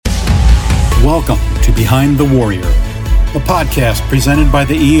Welcome to Behind the Warrior, a podcast presented by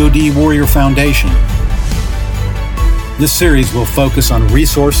the EOD Warrior Foundation. This series will focus on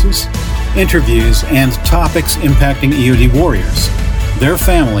resources, interviews, and topics impacting EOD warriors, their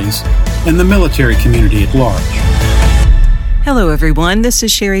families, and the military community at large. Hello, everyone. This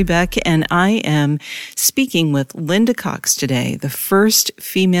is Sherry Beck, and I am speaking with Linda Cox today, the first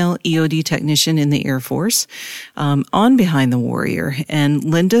female EOD technician in the Air Force, on Behind the Warrior. And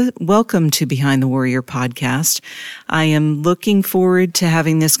Linda, welcome to Behind the Warrior podcast. I am looking forward to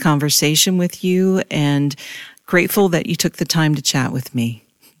having this conversation with you and grateful that you took the time to chat with me.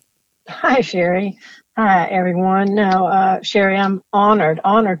 Hi, Sherry. Hi, everyone. Now, Sherry, I'm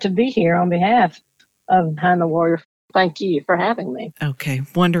honored to be here on behalf of Behind the Warrior. Thank you for having me. Okay,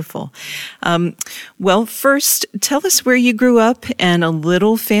 wonderful. Well, first, tell us where you grew up and a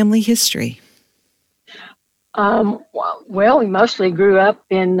little family history. Well, we mostly grew up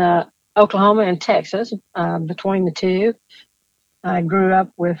in Oklahoma and Texas, between the two. I grew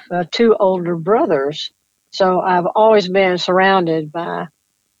up with two older brothers, so I've always been surrounded by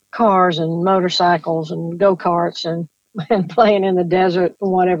cars and motorcycles and go-karts and playing in the desert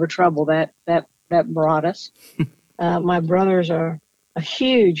and whatever trouble that brought us. My brothers are a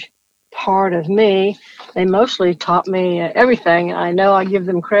huge part of me. They mostly taught me everything. I know I give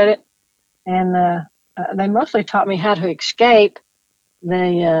them credit, and they mostly taught me how to escape.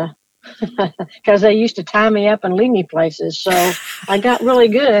 They because they used to tie me up and lead me places, so I got really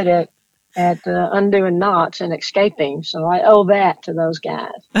good at undoing knots and escaping. So I owe that to those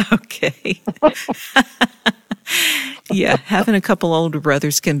guys. Okay. Yeah, having a couple older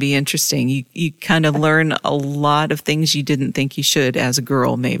brothers can be interesting. You kind of learn a lot of things you didn't think you should as a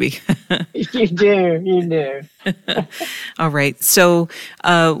girl, maybe. You do. All right. So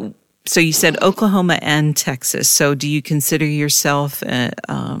you said Oklahoma and Texas. So do you consider yourself an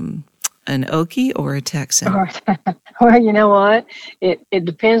Okie or a Texan? Well, you know what? It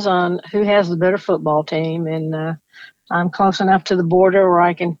depends on who has the better football team, and I'm close enough to the border where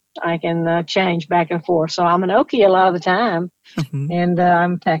I can change back and forth. So I'm an Okie a lot of the time, and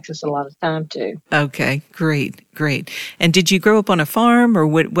I'm Texas a lot of the time too. Okay, great. And did you grow up on a farm, or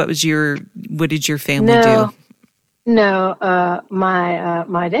what did your family do? No,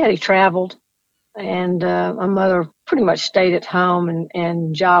 my daddy traveled, and my mother pretty much stayed at home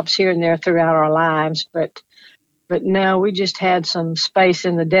and jobs here and there throughout our lives. But no, we just had some space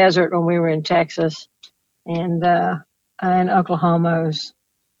in the desert when we were in Texas, and Oklahoma was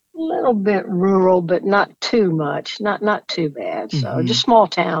a little bit rural, but not too much, not too bad. So just small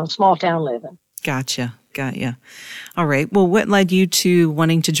town living. Gotcha. Got ya. All right. Well, what led you to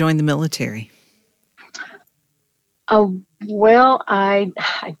wanting to join the military? Oh, well, I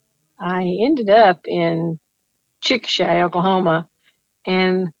ended up in Chickasha, Oklahoma,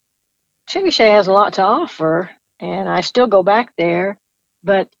 and Chickasha has a lot to offer, and I still go back there,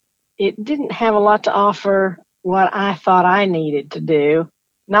 but it didn't have a lot to offer what I thought I needed to do.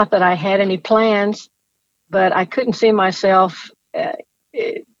 Not that I had any plans, but I couldn't see myself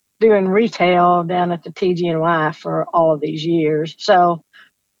doing retail down at the TG&Y for all of these years. So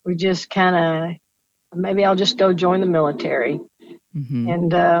we just kind of, maybe I'll just go join the military.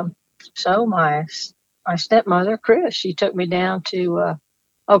 And so my stepmother, Chris, she took me down to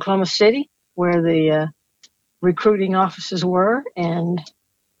Oklahoma City where the recruiting offices were, and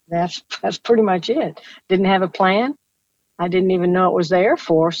that's pretty much it. Didn't have a plan. I didn't even know it was the Air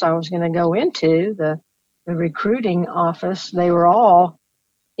Force I was going to go into. The recruiting office, they were all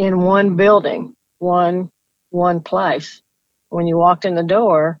in one building, one place. When you walked in the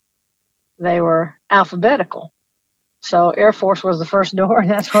door, they were alphabetical. So Air Force was the first door,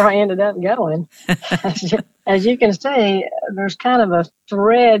 and that's where I ended up going. As you can see, there's kind of a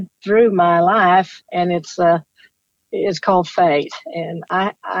thread through my life, and it's called fate. And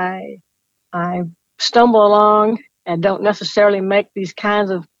I stumble along and don't necessarily make these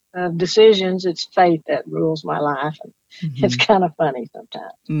kinds of decisions. It's fate that rules my life. And it's kind of funny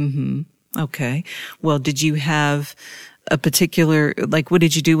sometimes. Okay. Well, did you have a particular, what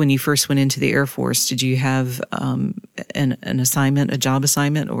did you do when you first went into the Air Force? Did you have an assignment, a job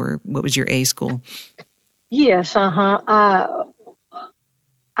assignment, or what was your A school? Yes, I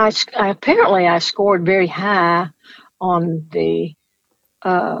apparently I scored very high on the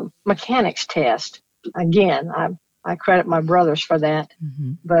mechanics test. Again, I credit my brothers for that.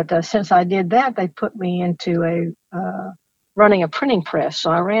 But since I did that, they put me into running a printing press. So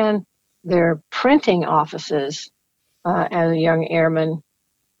I ran their printing offices as a young airman,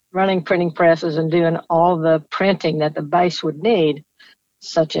 running printing presses and doing all the printing that the base would need,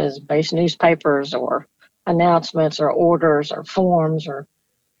 such as base newspapers or announcements or orders or forms or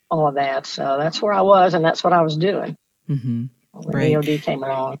all of that. So that's where I was, and that's what I was doing Mm-hmm. when Right. EOD came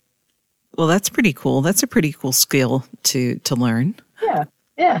along. Well, that's pretty cool. That's a pretty cool skill to learn. Yeah,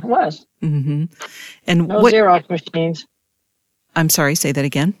 it was. Mm-hmm. And No Xerox machines. I'm sorry, say that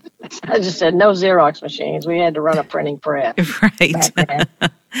again. I just said no Xerox machines. We had to run a printing press. Right. Back then.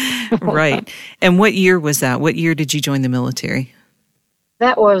 Right. And what year was that? What year did you join the military?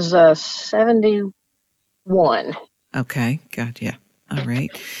 That was 71. Okay. God, yeah. All right.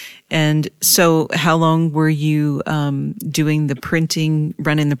 And so how long were you doing the printing,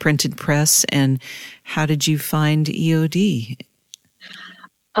 running the printed press, and how did you find EOD?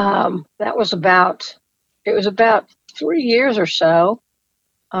 That was about 3 years or so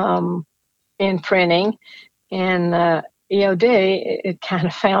in printing, and EOD, it kind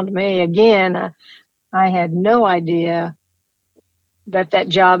of found me again. I had no idea that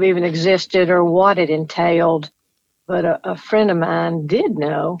job even existed or what it entailed, but a friend of mine did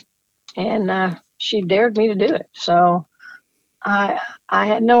know, and she dared me to do it. So I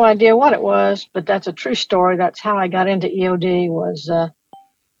had no idea what it was, but that's a true story. That's how I got into EOD, was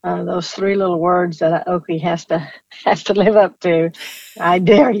those three little words that Oakley has to live up to. I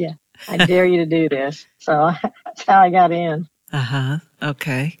dare you. I dare you to do this. So that's how I got in. Uh-huh.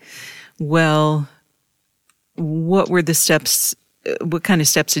 Okay. Well, what were the steps? What kind of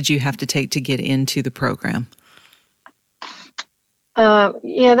steps did you have to take to get into the program?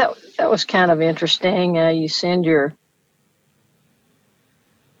 Yeah, that was kind of interesting. You send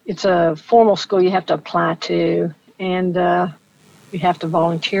it's a formal school you have to apply to, and you have to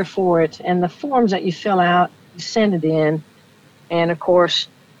volunteer for it. And the forms that you fill out, you send it in. And of course,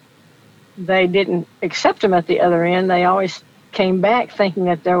 they didn't accept them at the other end. They always came back thinking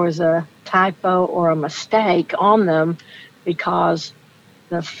that there was a typo or a mistake on them because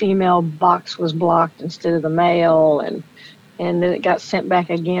the female box was blocked instead of the male, and then it got sent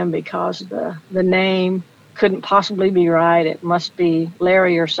back again because the name couldn't possibly be right. It must be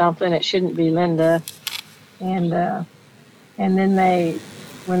Larry or something. It shouldn't be Linda. And then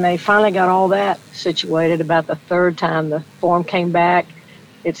when they finally got all that situated, about the third time the form came back,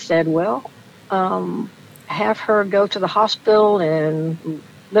 it said, well, have her go to the hospital and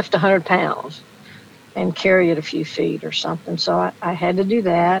lift 100 pounds and carry it a few feet or something. So I had to do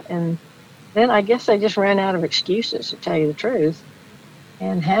that. And then I guess they just ran out of excuses, to tell you the truth,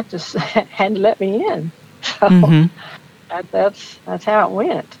 and had to let me in. So that's how it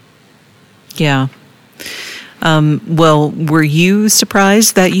went. Yeah. Well, were you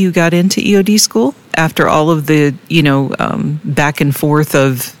surprised that you got into EOD school after all of the, back and forth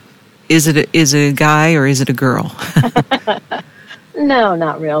of, is it a guy or is it a girl? No,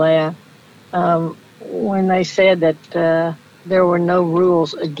 not really. When they said that there were no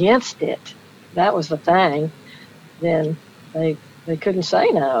rules against it, that was the thing, then they couldn't say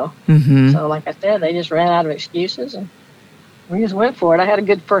no. Mm-hmm. So like I said, they just ran out of excuses, and we just went for it. I had a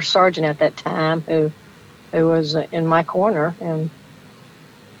good first sergeant at that time who was in my corner, and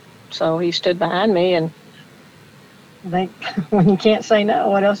so he stood behind me, and I think when you can't say no,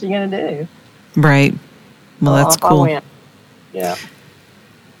 what else are you going to do? Right. Well, that's cool. I went. Yeah.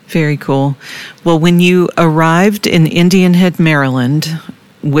 Very cool. Well, when you arrived in Indian Head, Maryland,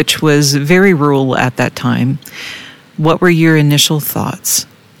 which was very rural at that time, what were your initial thoughts?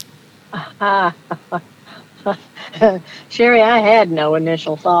 Sherry, I had no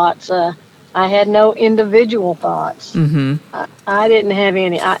initial thoughts. I had no individual thoughts. Mm-hmm. I didn't have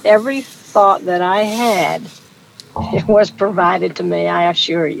any. Every thought that I had, it was provided to me, I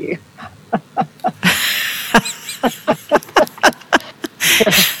assure you.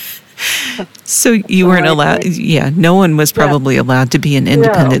 So you weren't allowed, no one was probably allowed to be an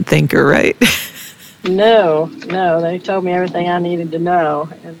independent thinker, right? No, they told me everything I needed to know.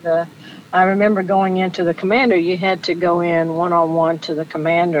 And I remember going into the commander, you had to go in one-on-one to the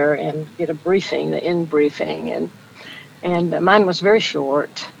commander and get a briefing, the in briefing. And mine was very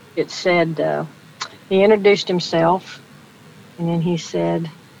short. It said, he introduced himself, and then he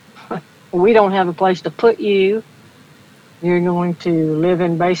said, we don't have a place to put you. You're going to live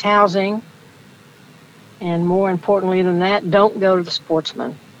in base housing. And more importantly than that, don't go to the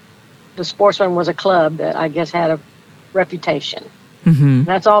Sportsman. The Sportsman was a club that I guess had a reputation. Mm-hmm.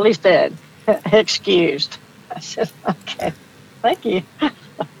 That's all he said. Excused. I said, okay, thank you.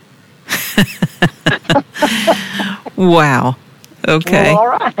 Wow. Okay. Well, all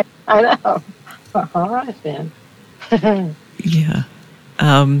right. I know. All right then. Yeah.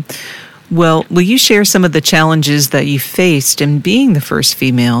 Well, will you share some of the challenges that you faced in being the first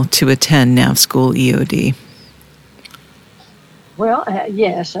female to attend NAV School EOD? Well,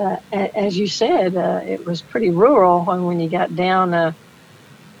 yes. As you said, it was pretty rural when you got down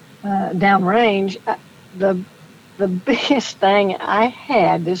downrange, the biggest thing I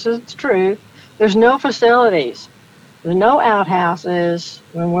had, this is true, there's no facilities. There's no outhouses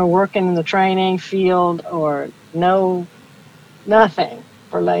when we're working in the training field, or nothing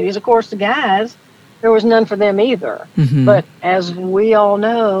for ladies. Of course, the guys, there was none for them either. Mm-hmm. But as we all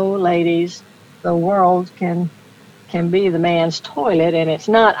know, ladies, the world can be the man's toilet, and it's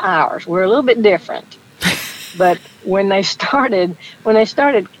not ours. We're a little bit different. But when they started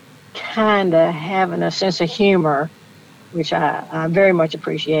kind of having a sense of humor, which I very much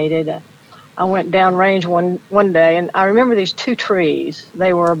appreciated, I went downrange one day, and I remember these two trees.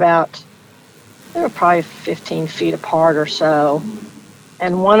 They were probably 15 feet apart or so,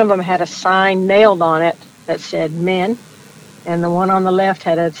 and one of them had a sign nailed on it that said men, and the one on the left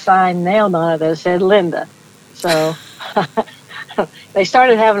had a sign nailed on it that said Linda. So they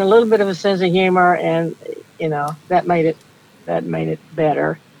started having a little bit of a sense of humor, and that made it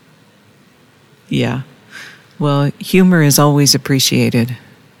better. Yeah. Well, humor is always appreciated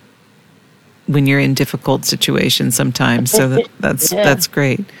when you're in difficult situations sometimes. So that's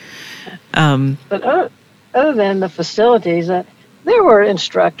great. But other than the facilities, there were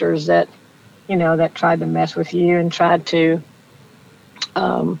instructors that tried to mess with you and tried to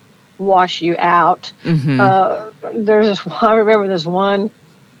wash you out. Mm-hmm. I remember this one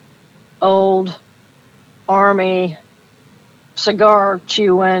old Army cigar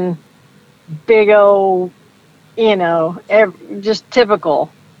chewing, big old, just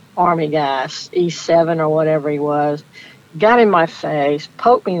typical Army guys, E7 or whatever he was, got in my face,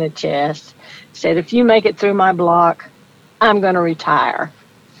 poked me in the chest, said, "If you make it through my block, I'm going to retire."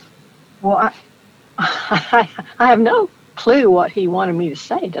 Well, I have no clue what he wanted me to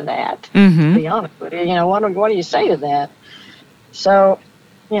say to that, mm-hmm. to be honest with you. What do you say to that? So,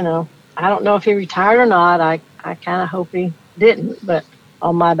 I don't know if he retired or not. I kind of hope he didn't, but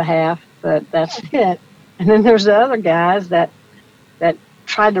on my behalf, but that's it. And then there's the other guys that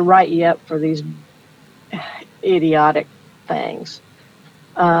tried to write you up for these idiotic things.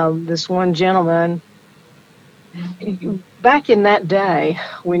 This one gentleman, back in that day,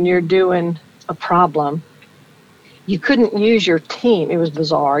 when you're doing a problem, you couldn't use your team. It was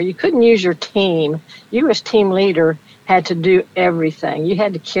bizarre. You couldn't use your team. You as team leader had to do everything. You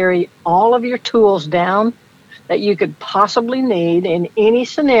had to carry all of your tools down that you could possibly need in any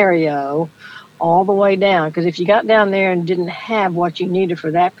scenario, all the way down. Because if you got down there and didn't have what you needed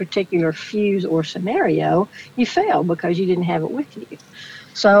for that particular fuse or scenario, you failed because you didn't have it with you.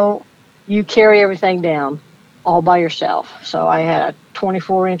 So you carry everything down all by yourself. So I had a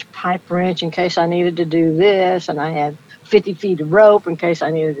 24-inch pipe wrench in case I needed to do this, and I had 50 feet of rope in case I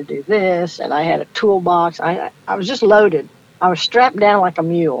needed to do this, and I had a toolbox. I was just loaded. I was strapped down like a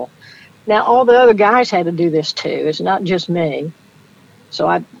mule. Now, all the other guys had to do this too. It's not just me. So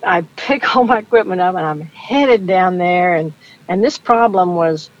I pick all my equipment up, and I'm headed down there, and this problem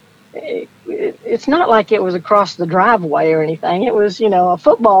was, it's not like it was across the driveway or anything. It was, a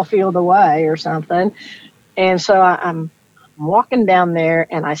football field away or something. And so I'm walking down there,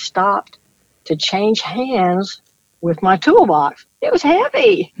 and I stopped to change hands with my toolbox. It was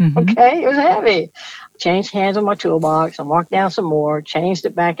heavy, mm-hmm. okay? It was heavy. Changed hands on my toolbox and walked down some more, changed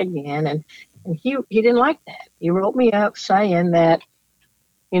it back again, and he didn't like that. He wrote me up saying that,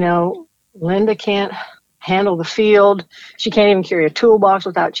 Linda can't handle the field. She can't even carry a toolbox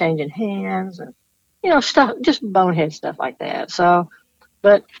without changing hands, and, stuff, just bonehead stuff like that. So,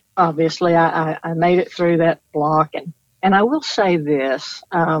 but obviously I made it through that block, and I will say this,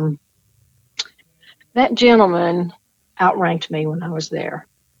 that gentleman outranked me when I was there.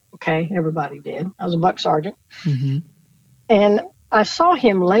 Okay, everybody did. I was a buck sergeant. Mm-hmm. And I saw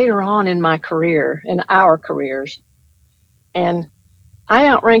him later on in my career, in our careers, and I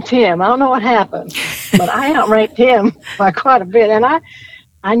outranked him. I don't know what happened, but I outranked him by quite a bit. And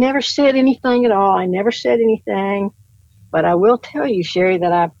I never said anything at all. I never said anything. But I will tell you, Sherry,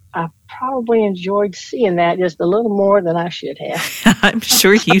 that I probably enjoyed seeing that just a little more than I should have. I'm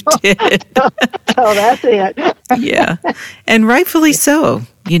sure you did. So that's it. Yeah. And rightfully so.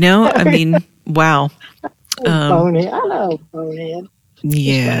 I mean, wow. Bonehead. I know, bonehead.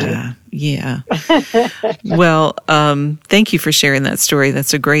 Yeah. Well, thank you for sharing that story.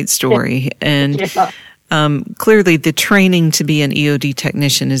 That's a great story. And clearly the training to be an EOD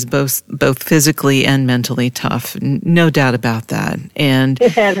technician is both physically and mentally tough. No doubt about that. And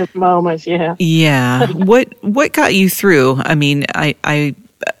it had its moments, yeah. Yeah. What got you through? I mean,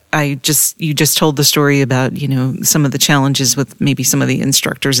 you just told the story about, some of the challenges with maybe some of the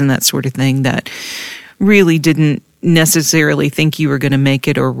instructors and that sort of thing that really didn't necessarily think you were going to make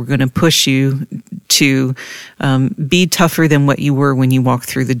it or were going to push you to be tougher than what you were when you walked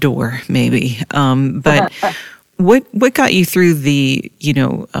through the door, maybe. But what got you through the,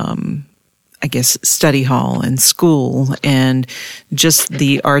 I guess, study hall and school and just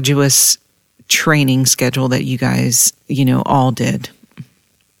the arduous training schedule that you guys, all did?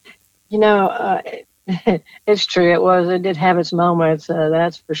 It's true. It did have its moments,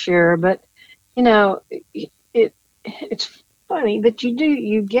 that's for sure. But, it's funny, but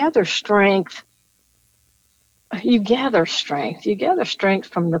you gather strength. You gather strength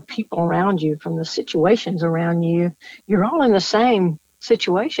from the people around you, from the situations around you. You're all in the same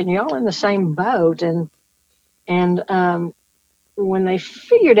situation. You're all in the same boat. And when they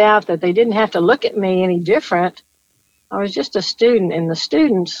figured out that they didn't have to look at me any different, I was just a student, and the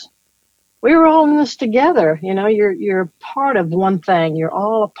students, we were all in this together. You're part of one thing. You're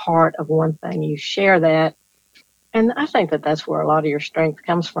all a part of one thing. You share that. And I think that's where a lot of your strength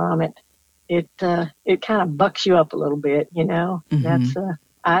comes from. It kind of bucks you up a little bit, Mm-hmm. That's,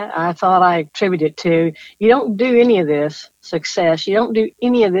 I thought I attributed it to, you don't do any of this success. You don't do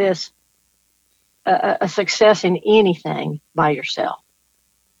any of this, a success in anything by yourself.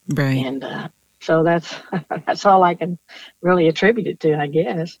 Right. And, so that's all I can really attribute it to, I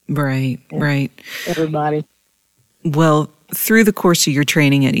guess. Right, right. Everybody. Well, through the course of your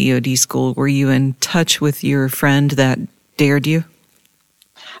training at EOD school, were you in touch with your friend that dared you?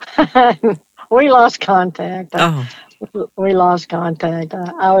 We lost contact. We lost contact.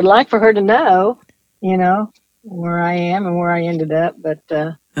 I would like for her to know, where I am and where I ended up, but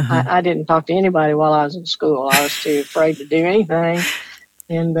I didn't talk to anybody while I was in school. I was too afraid to do anything.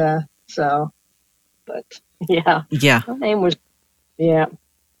 And but yeah. Yeah. Her name was, yeah.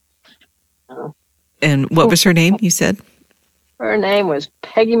 And what was her name, you said? Her name was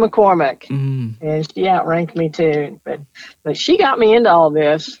Peggy McCormick, and she outranked me too. But she got me into all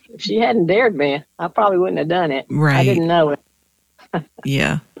this. If she hadn't dared me, I probably wouldn't have done it. Right. I didn't know it.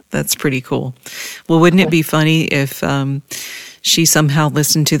 Yeah, that's pretty cool. Well, wouldn't it be funny if she somehow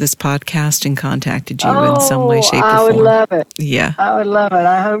listened to this podcast and contacted you in some way, shape, or form? I would love it. Yeah, I would love it.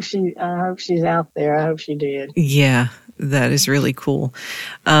 I hope she's out there. I hope she did. Yeah, that is really cool.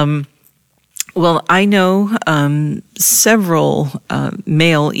 Well, I know several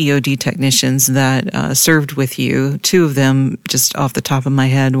male EOD technicians that served with you. Two of them, just off the top of my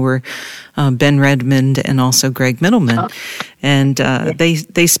head, were Ben Redmond and also Greg Middleman. And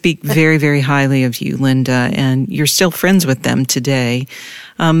they speak very, very highly of you, Linda, and you're still friends with them today.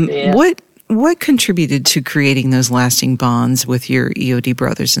 What contributed to creating those lasting bonds with your EOD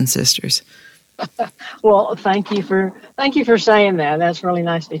brothers and sisters? Well, thank you for saying that. That's really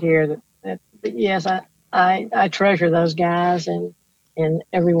nice to hear that. But yes, I treasure those guys and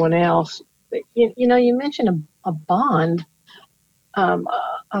everyone else. But, you mentioned a bond. A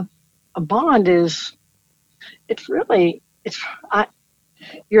bond is,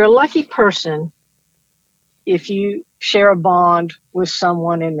 you're a lucky person if you share a bond with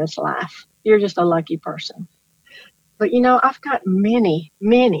someone in this life. You're just a lucky person. But, I've got many,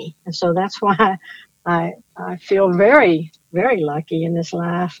 and so that's why I feel very, very lucky in this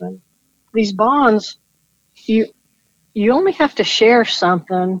life. And these bonds, you only have to share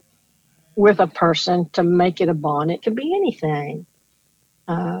something with a person to make it a bond. It could be anything,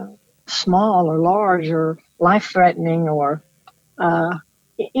 small or large or life-threatening or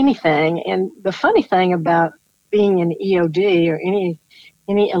anything. And the funny thing about being an EOD or any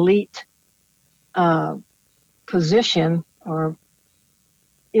elite position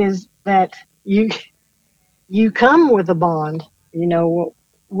is that you come with a bond.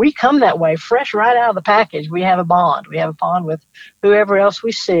 We come that way, fresh right out of the package. We have a bond. We have a bond with whoever else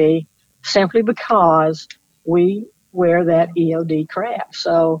we see simply because we wear that EOD crest.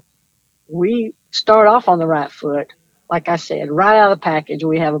 So we start off on the right foot. Like I said, right out of the package,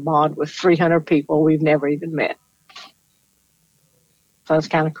 we have a bond with 300 people we've never even met. So it's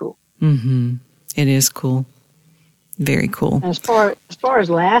kind of cool. Mm-hmm. It is cool. Very cool. And as far as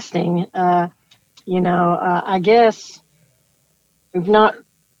lasting, I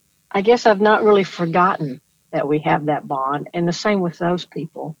guess I've not really forgotten that we have that bond, and the same with those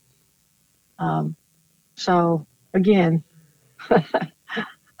people. So again,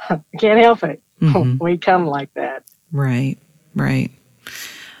 can't help it. Mm-hmm. We come like that. Right.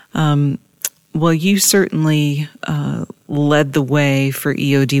 Well, you certainly led the way for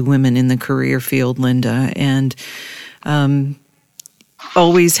EOD women in the career field, Linda, and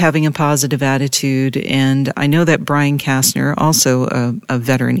always having a positive attitude. And I know that Brian Kastner, also a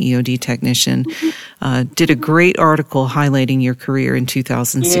veteran EOD technician, did a great article highlighting your career in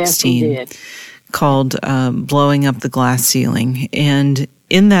 2016. Yes, he did. called Blowing Up the Glass Ceiling. And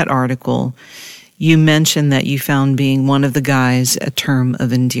in that article, you mentioned that you found being one of the guys a term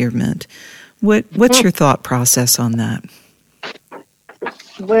of endearment. What's your thought process on that?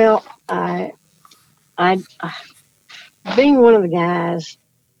 Well, I being one of the guys,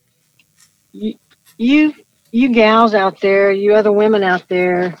 you gals out there, you other women out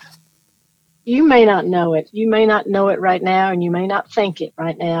there, you may not know it. You may not know it right now, and you may not think it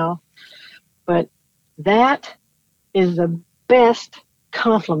right now, but that is the best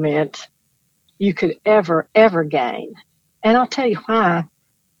compliment you could ever gain. And I'll tell you why.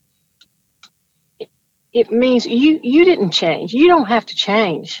 It means you didn't change. You don't have to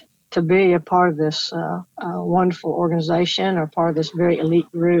change to be a part of this wonderful organization or part of this very elite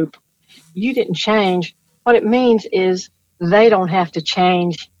group. You didn't change. What it means is they don't have to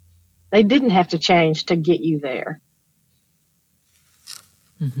change. They didn't have to change to get you there.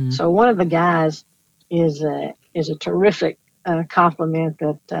 Mm-hmm. So one of the guys is a terrific compliment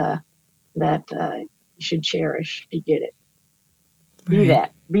that you should cherish. You get it. Right. Be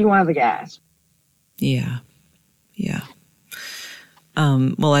that. Be one of the guys. Yeah.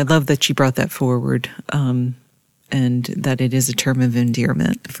 Well, I love that you brought that forward, and that it is a term of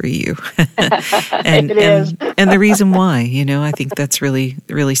endearment for you. and, it is. and the reason why, I think that's really,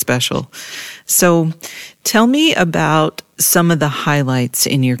 really special. So tell me about some of the highlights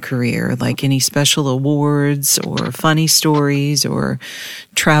in your career, like any special awards or funny stories or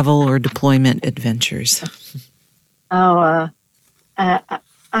travel or deployment adventures.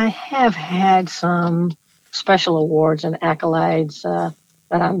 I have had some special awards and accolades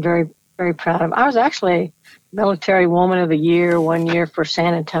that I'm very, very proud of. I was actually Military Woman of the Year one year for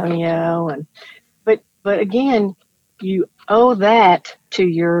San Antonio, but again, you owe that to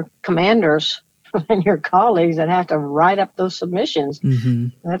your commanders and your colleagues that have to write up those submissions. Mm-hmm.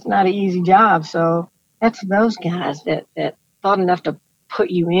 That's not an easy job. So that's those guys that thought enough to put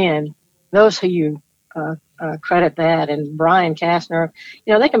you in. Those who you credit that, and Brian Kastner,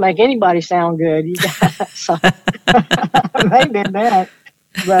 they can make anybody sound good. You guys, so they did that.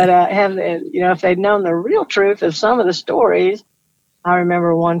 But if they'd known the real truth of some of the stories, I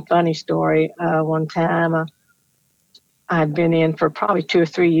remember one funny story. One time, I'd been in for probably 2 or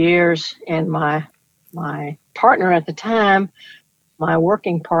 3 years, and my partner at the time, my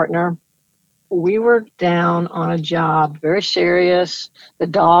working partner, we were down on a job, very serious. The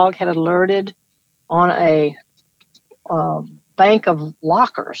dog had alerted on a bank of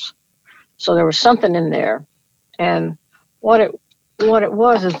lockers. So there was something in there. And what it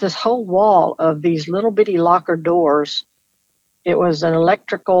was is this whole wall of these little bitty locker doors. It was an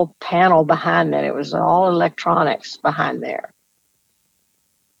electrical panel behind that. It was all electronics behind there.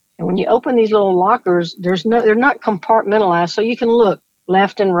 And when you open these little lockers, they're not compartmentalized, so you can look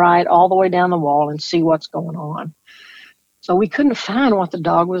left and right all the way down the wall and see what's going on. So we couldn't find what the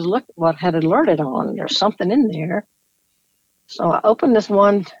dog what had alerted on. There's something in there. So I opened this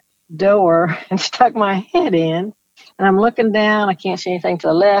one door and stuck my head in, and I'm looking down. I can't see anything to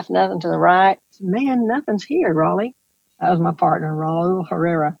the left, nothing to the right. Man, nothing's here, Raleigh. That was my partner, Raul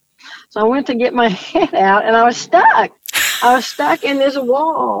Herrera. So I went to get my head out, and I was stuck. I was stuck in this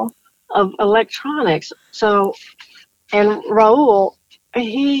wall of electronics. So, and Raul,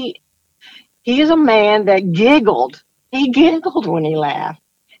 he is a man that giggled. He giggled when he laughed,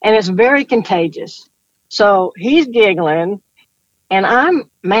 and it's very contagious. So he's giggling, and I'm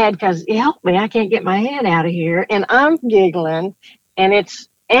mad because help me, I can't get my head out of here, and I'm giggling, and it's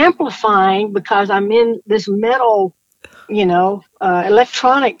amplifying because I'm in this metal,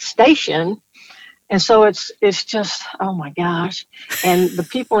 electronic station, and so it's just, oh my gosh. And the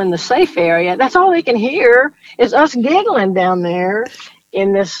people in the safe area, that's all they can hear is us giggling down there.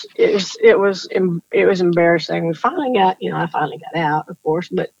 In this, it was embarrassing. We finally got, I finally got out, of course,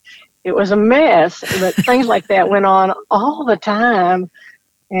 but it was a mess. But things like that went on all the time,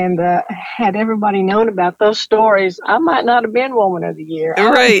 and had everybody known about those stories, I might not have been Woman of the Year.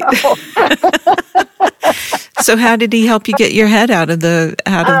 Right. So how did he help you get your head out of the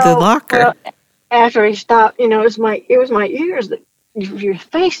locker? Well, after he stopped, it was my ears, that your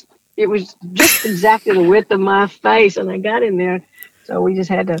face. It was just exactly the width of my face, and I got in there. So we just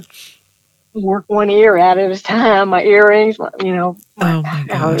had to work one ear out at a time. My earrings, oh my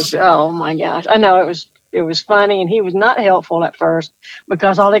gosh! Oh my gosh! I know it was funny, and he was not helpful at first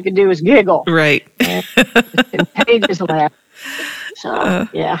because all they could do was giggle. Right. And he just laughed. So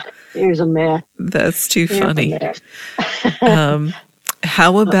yeah, he was a mess. That's too funny.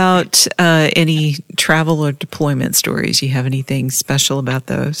 How about any travel or deployment stories? You have anything special about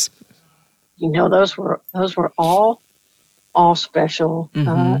those? Those were all special.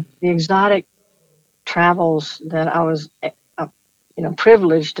 Mm-hmm. The travels that I was,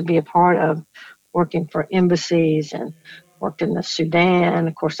 privileged to be a part of, working for embassies and worked in the Sudan.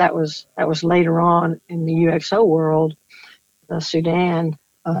 Of course, that was later on in the UXO world, the Sudan,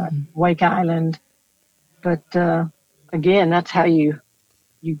 Wake Island. But again, that's how you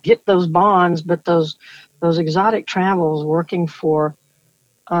get those bonds. But those exotic travels, working for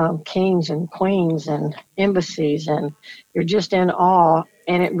kings and queens and embassies, and you're just in awe.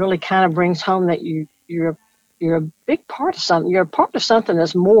 And it really kind of brings home that you're a big part of something. You're a part of something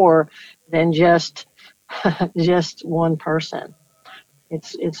that's more than just one person.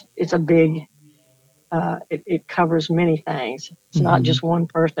 It's a big. It covers many things. It's not just one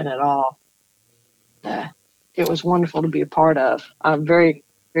person at all. It was wonderful to be a part of. I'm very,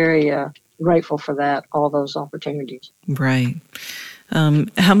 very grateful for that. All those opportunities. Right. How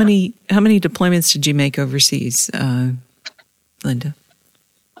many deployments did you make overseas, Linda?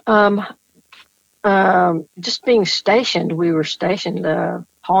 Just being stationed. We were stationed.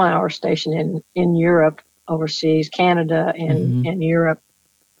 Paul and I were stationed in Europe, overseas, Canada, and Europe.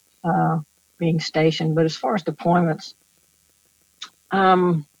 Being stationed, but as far as deployments,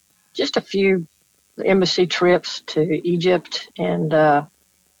 just a few embassy trips to Egypt, and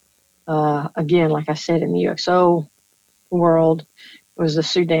again, like I said, in the UXO world, was the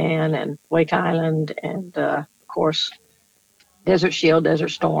Sudan and Wake Island, and of course, Desert Shield, Desert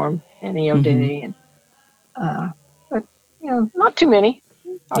Storm, and EOD, and but not too many.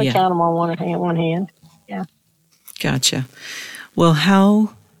 I count them on one hand. Yeah. Gotcha. Well,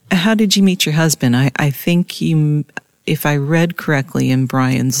 how did you meet your husband? I think you, if I read correctly in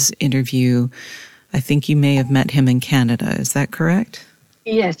Brian's interview, I think you may have met him in Canada. Is that correct?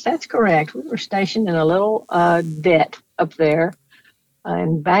 Yes, that's correct. We were stationed in a little det up there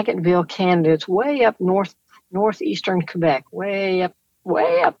in Bagotville, Canada. It's way up northeastern Quebec, way up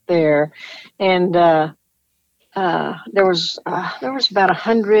there, and there was about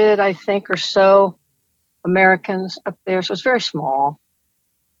 100, I think, or so Americans up there. So it's very small.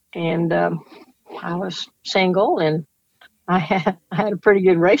 And I was single, and I had a pretty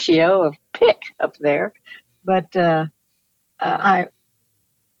good ratio of pick up there. But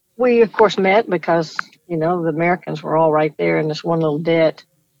we of course met because the Americans were all right there in this one little det.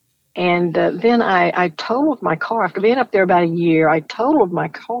 And then I totaled my car after being up there about a year. I totaled my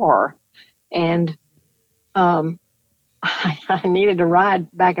car, and I needed to ride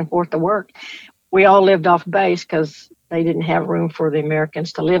back and forth to work. We all lived off base because they didn't have room for the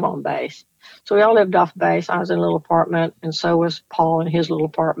Americans to live on base. So we all lived off base. I was in a little apartment, and so was Paul in his little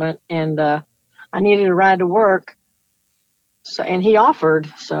apartment. And I needed a ride to work. And he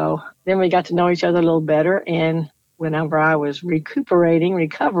offered. So then we got to know each other a little better. And whenever I was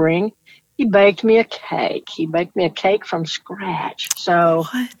recovering, he baked me a cake. He baked me a cake from scratch. So,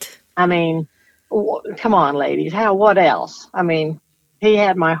 what? I mean, come on, ladies. What else? I mean, he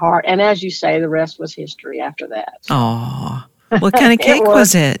had my heart, and as you say, the rest was history after that. Oh, what kind of cake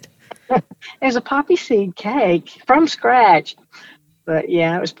was it? It was a poppy seed cake from scratch. But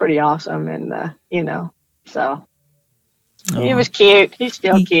yeah, it was pretty awesome, and so he was cute. He's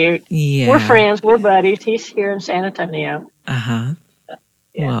still cute. Yeah, we're friends. We're buddies. He's here in San Antonio. Yeah.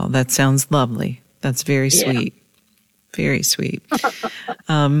 Well, that sounds lovely. That's very sweet. Very sweet.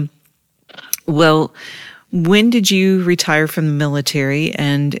 Well, when did you retire from the military,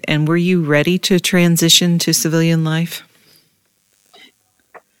 and were you ready to transition to civilian life?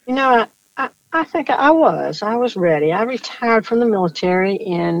 I think I was. I was ready. I retired from the military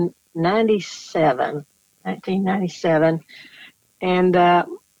in 1997, and I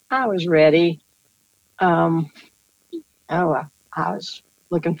was ready. I was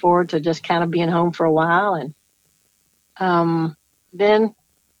looking forward to just kind of being home for a while, and then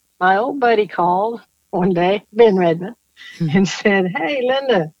my old buddy called one day, Ben Redmond, and said, "Hey,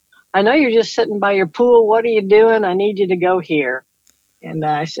 Linda, I know you're just sitting by your pool. What are you doing? I need you to go here." And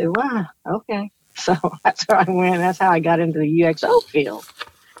I said, "Wow, okay." So that's where I went. That's how I got into the UXO field.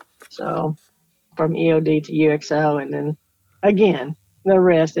 So from EOD to UXO, and then again, the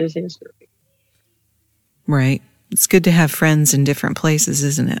rest is history. Right. It's good to have friends in different places,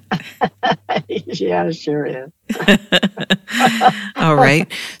 isn't it? Yeah, it sure is. All right.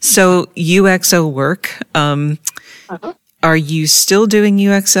 So UXO work. Are you still doing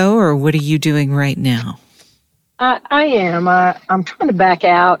UXO, or what are you doing right now? I am. I'm trying to back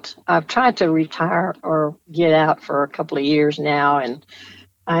out. I've tried to retire or get out for a couple of years now, and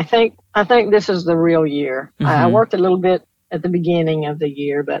I think this is the real year. I worked a little bit at the beginning of the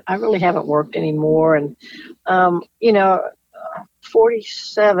year, but I really haven't worked anymore. And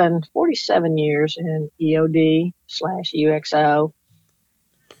 47 years in EOD/UXO,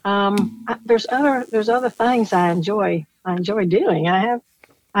 There's other things I enjoy doing. I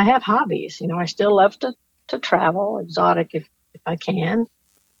have hobbies. I still love to travel, exotic if I can.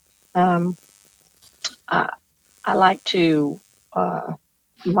 I like to.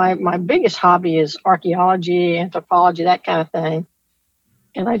 My biggest hobby is archaeology, anthropology, that kind of thing,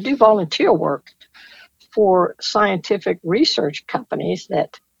 and I do volunteer work for scientific research companies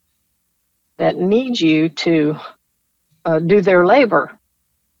that need you to do their labor.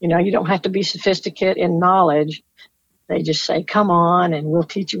 You don't have to be sophisticated in knowledge. They just say, "Come on, and we'll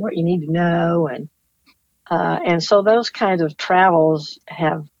teach you what you need to know." And so those kinds of travels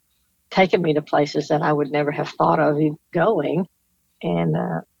have taken me to places that I would never have thought of going. And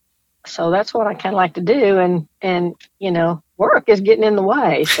so that's what I kind of like to do. And work is getting in the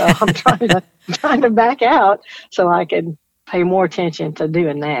way. So I'm trying to back out so I can pay more attention to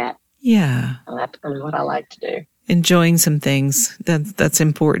doing that. Yeah. And that's really what I like to do. Enjoying some things. That's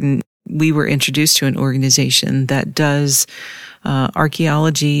important. We were introduced to an organization that does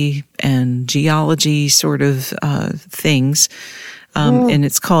archaeology and geology sort of things. And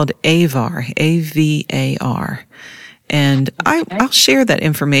it's called AVAR, AVAR. And I'll share that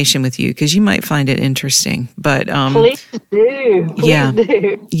information with you because you might find it interesting. But please do. Please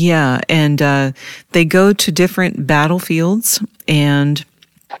do. Yeah. And they go to different battlefields, and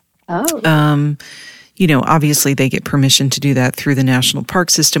obviously they get permission to do that through the National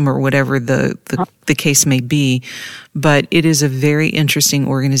Park System or whatever the case may be. But it is a very interesting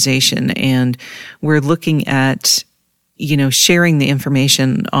organization, and we're looking at sharing the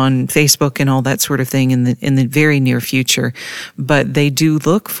information on Facebook and all that sort of thing in the very near future. But they do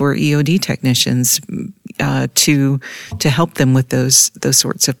look for EOD technicians to help them with those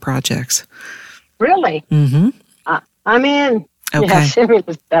sorts of projects. Really? Mm-hmm. I'm in. Okay. Yeah, send me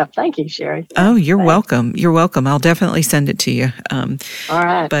the stuff. Thank you, Sherry. Oh, you're welcome. You're welcome. I'll definitely send it to you. All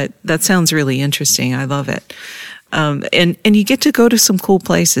right. But that sounds really interesting. I love it. And you get to go to some cool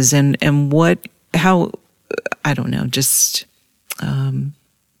places how. I don't know, just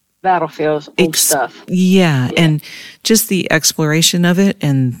battles, old stuff. Yeah, and just the exploration of it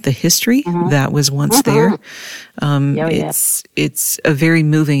and the history that was once there. It's a very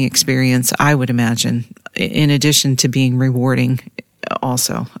moving experience, I would imagine, in addition to being rewarding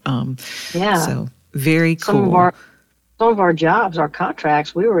also. So very cool. Some of our jobs, our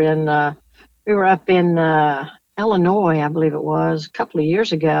contracts, we were up in Illinois, I believe it was, a couple of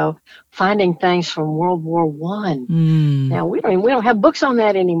years ago, finding things from World War I. Now we don't have books on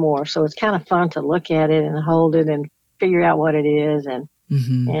that anymore, so it's kind of fun to look at it and hold it and figure out what it is. And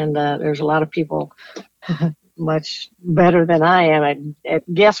there's a lot of people much better than I am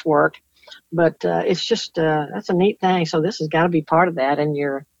at guesswork, but it's just that's a neat thing. So this has got to be part of that, and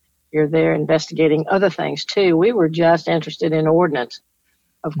you're there investigating other things too. We were just interested in ordnance,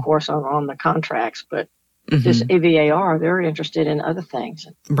 of course, on the contracts, but this AVAR, they're interested in other things.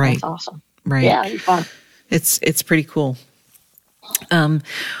 Right. That's awesome. Right. Yeah, it's fun. It's pretty cool. Do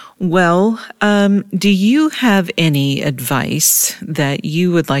you have any advice that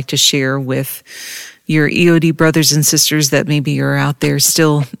you would like to share with your EOD brothers and sisters that maybe are out there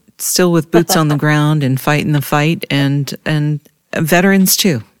still with boots on the ground and fighting the fight, and veterans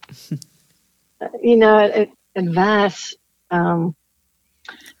too? Advice.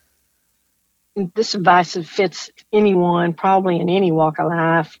 This advice fits anyone, probably in any walk of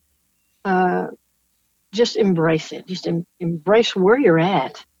life. Just embrace it. Just embrace where you're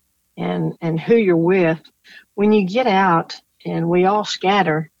at and who you're with. When you get out, and we all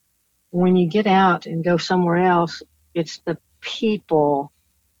scatter, when you get out and go somewhere else, it's the people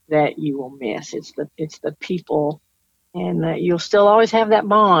that you will miss. It's the people, and you'll still always have that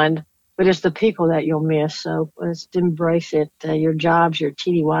bond, but it's the people that you'll miss. So let's embrace it. Your jobs, your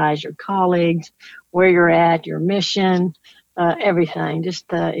TDYs, your colleagues, where you're at, your mission, everything. Just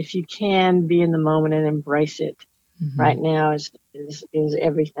if you can, be in the moment and embrace it. Right now is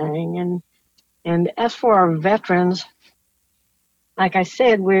everything. And as for our veterans, like I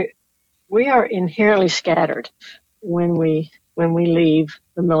said, we are inherently scattered when we leave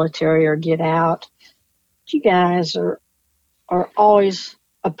the military or get out. You guys are always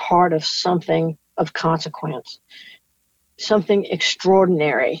a part of something of consequence, something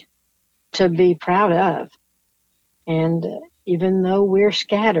extraordinary to be proud of. And even though we're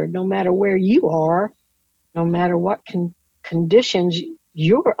scattered, no matter where you are, no matter what conditions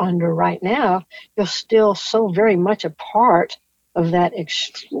you're under right now, you're still so very much a part of that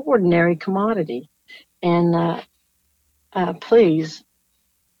extraordinary commodity. And please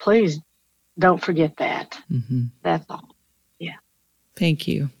don't forget that. That's all. Thank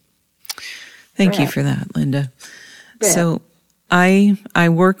you. Thank you for that, Linda. Yeah. So I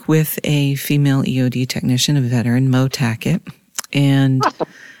work with a female EOD technician, a veteran, Mo Tackett, and Awesome.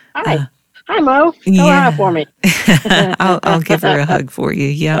 Hi. Hi, Mo. Go yeah, hi for me. I'll give her a hug for you.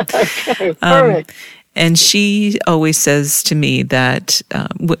 Yeah. Okay, perfect. And she always says to me that,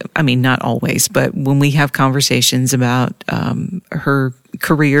 not always, but when we have conversations about her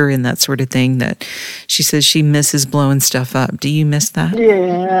career and that sort of thing, that she says she misses blowing stuff up. Do you miss that?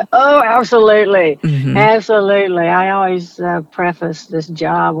 Yeah. Oh, absolutely. Mm-hmm. Absolutely. I always preface this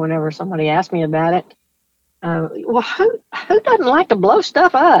job whenever somebody asks me about it. Well, who doesn't like to blow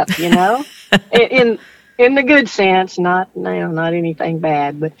stuff up, in the good sense, not anything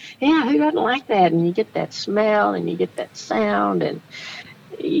bad, but yeah, who doesn't like that? And you get that smell, and you get that sound, and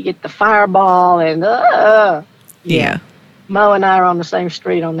you get the fireball, and yeah. Mo and I are on the same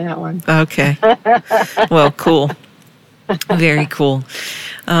street on that one. Okay. Well, cool. Very cool.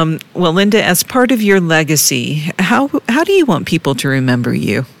 Well, Linda, as part of your legacy, how do you want people to remember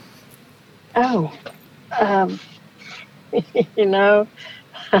you? Oh, I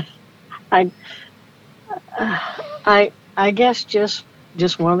guess just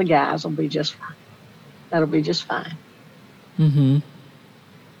one of the guys will be just fine. That'll be just fine. Mm-hmm.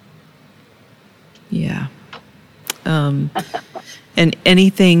 Yeah. And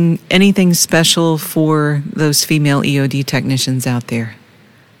anything special for those female EOD technicians out there?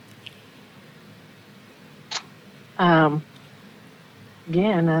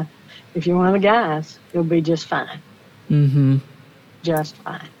 Again, if you're one of the guys, you'll be just fine. Mm-hmm. Just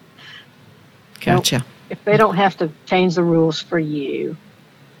fine. Gotcha. If they don't have to change the rules for you,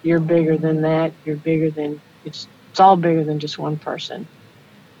 you're bigger than that. You're bigger than it's all bigger than just one person.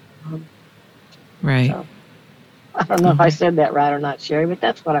 Right. So, I don't know if I said that right or not, Sherry, but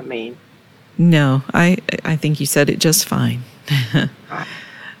that's what I mean. No, I think you said it just fine.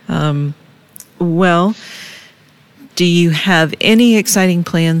 Well, do you have any exciting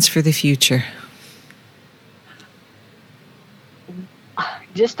plans for the future?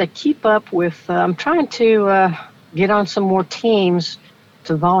 Just to keep up with, I'm trying to get on some more teams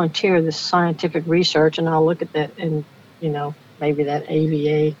to volunteer this scientific research, and I'll look at that, and maybe that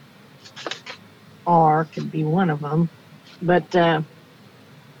AVAR could be one of them. But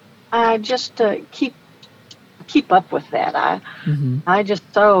I just keep up with that. I just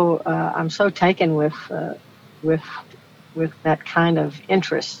I'm so taken with that kind of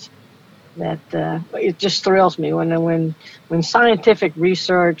interest that it just thrills me when scientific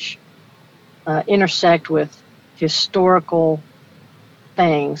research intersect with historical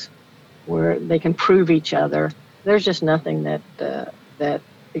things where they can prove each other. There's just nothing that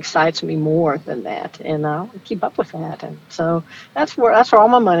excites me more than that, and I'll keep up with that. And so that's where all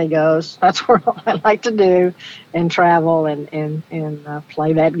my money goes. That's where I like to do and travel and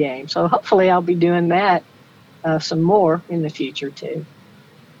play that game. So hopefully I'll be doing that some more in the future too.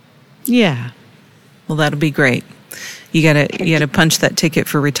 Yeah. Well, that'll be great. You gotta punch that ticket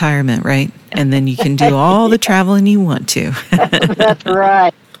for retirement, right? And then you can do all the traveling you want to. That's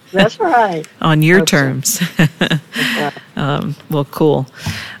right. That's right. On your terms. Well, cool.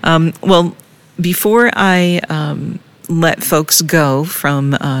 Well, before I let folks go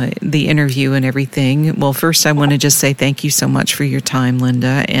from the interview and everything, well, first I want to just say thank you so much for your time,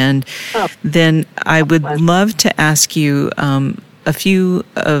 Linda. And then I would love to ask you a few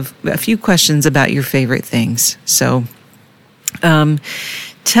questions about your favorite things. So,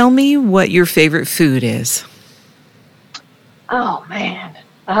 tell me what your favorite food is. Oh man,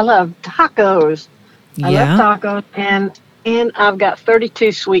 I love tacos. Yeah. I love tacos, and I've got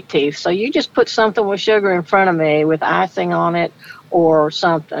 32 sweet teeth. So you just put something with sugar in front of me with icing on it or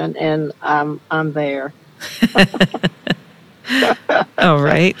something, and I'm there. All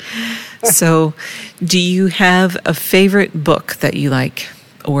right. So, do you have a favorite book that you like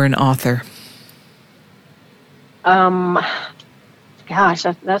or an author? Gosh,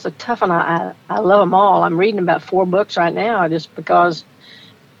 that's a tough one. I love them all. I'm reading about 4 books right now just because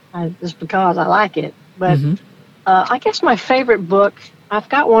I like it. But I guess my favorite book, I've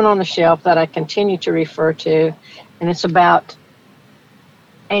got one on the shelf that I continue to refer to, and it's about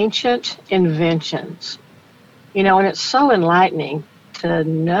ancient inventions. And it's so enlightening to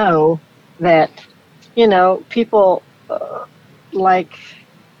know that, people like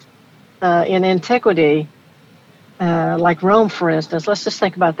in antiquity, like Rome, for instance, let's just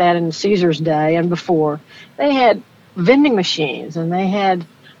think about that in Caesar's day and before. They had vending machines, and they had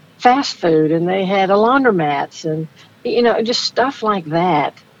fast food, and they had laundromats, and, just stuff like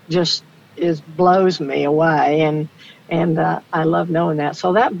that just blows me away, and I love knowing that.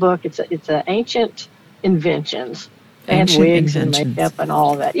 So that book, it's Ancient Inventions. And wigs and makeup and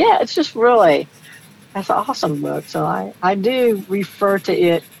all that. Yeah, it's just really, That's an awesome book. So I do refer to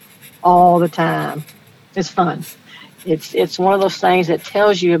it all the time. It's fun. It's one of those things that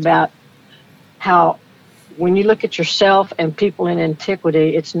tells you about how when you look at yourself and people in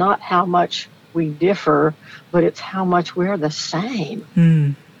antiquity, it's not how much we differ, but it's how much we're the same.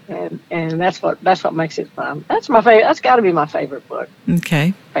 Mm. And that's what makes it fun. That's my favorite. That's got to be my favorite book.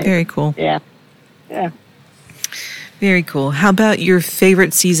 Okay. Very cool. Yeah. Very cool. How about your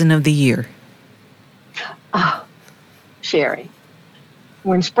favorite season of the year? Oh, Sherry.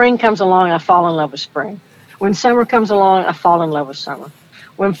 When spring comes along, I fall in love with spring. When summer comes along, I fall in love with summer.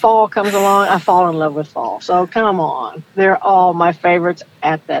 When fall comes along, I fall in love with fall. So come on. They're all my favorites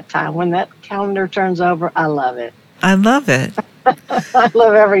at that time. When that calendar turns over, I love it. I love it. I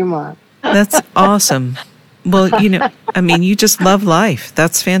love every month. That's awesome. Well, you just love life.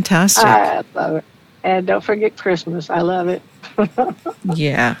 That's fantastic. I love it. And don't forget Christmas. I love it.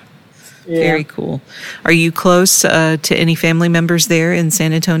 Yeah. Very cool. Are you close to any family members there in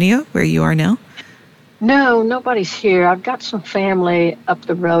San Antonio, where you are now? No, nobody's here. I've got some family up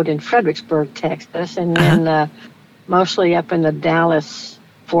the road in Fredericksburg, Texas, and then mostly up in the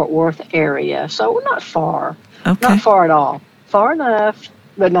Dallas-Fort Worth area. So we're not far. Okay. Not far at all. Far enough,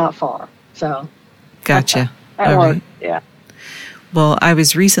 but not far. So. Gotcha. That worked. Right. Yeah. Well, I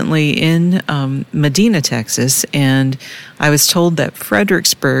was recently in Medina, Texas, and I was told that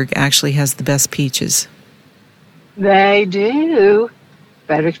Fredericksburg actually has the best peaches. They do.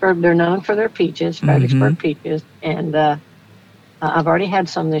 Fredericksburg, they're known for their peaches, Fredericksburg peaches, and I've already had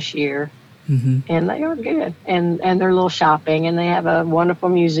some this year, and they are good. And they're a little shopping, and they have a wonderful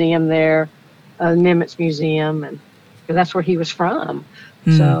museum there, Nimitz Museum, and that's where he was from.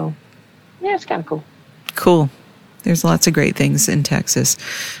 So, yeah, it's kind of cool. Cool. There's lots of great things in Texas.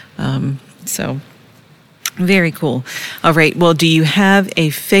 So, very cool. All right. Well, do you have a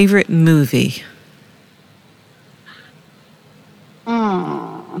favorite movie?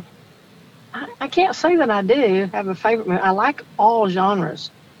 I can't say that I do have a favorite movie. I like all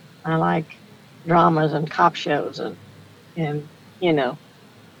genres. I like dramas and cop shows and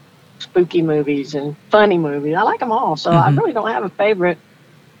spooky movies and funny movies. I like them all. So I really don't have a favorite.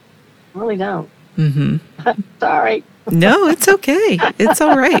 I really don't. Sorry. No, it's okay. It's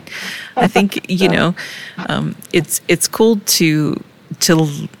all right. I think, it's cool to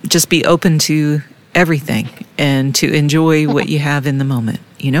just be open to everything and to enjoy what you have in the moment,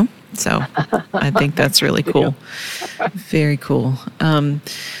 So I think that's really cool. Very cool.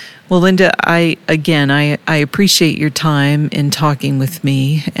 Well, Linda, I appreciate your time in talking with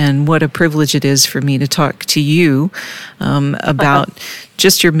me, and what a privilege it is for me to talk to you about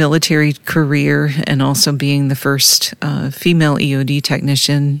just your military career and also being the first female EOD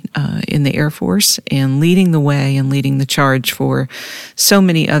technician in the Air Force and leading the way and leading the charge for so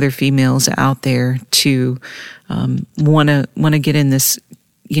many other females out there to want to get in this,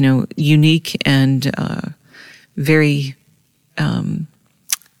 unique and very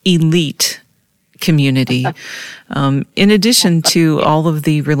elite community, in addition to all of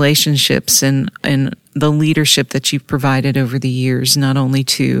the relationships and the leadership that you've provided over the years, not only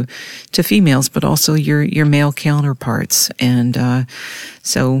to females, but also your male counterparts. And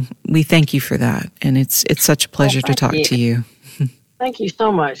so we thank you for that. And it's such a pleasure to talk to you. Thank you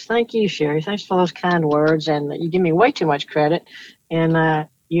so much. Thank you, Sherry. Thanks for those kind words. And you give me way too much credit. And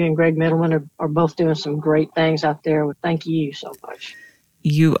you and Greg Middleman are both doing some great things out there. Well, thank you so much.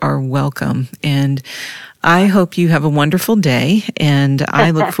 You are welcome. And I hope you have a wonderful day, and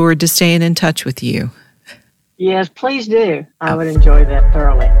I look forward to staying in touch with you. Yes, please do. I would enjoy that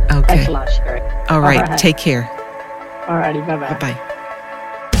thoroughly. Okay. Thanks a lot, Sherry. All right. Take care. All righty. Bye-bye. Bye-bye.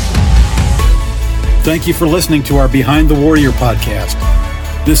 Thank you for listening to our Behind the Warrior podcast.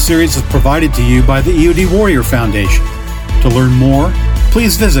 This series is provided to you by the EOD Warrior Foundation. To learn more,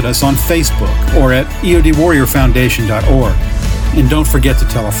 please visit us on Facebook or at eodwarriorfoundation.org. And don't forget to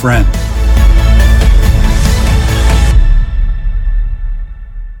tell a friend.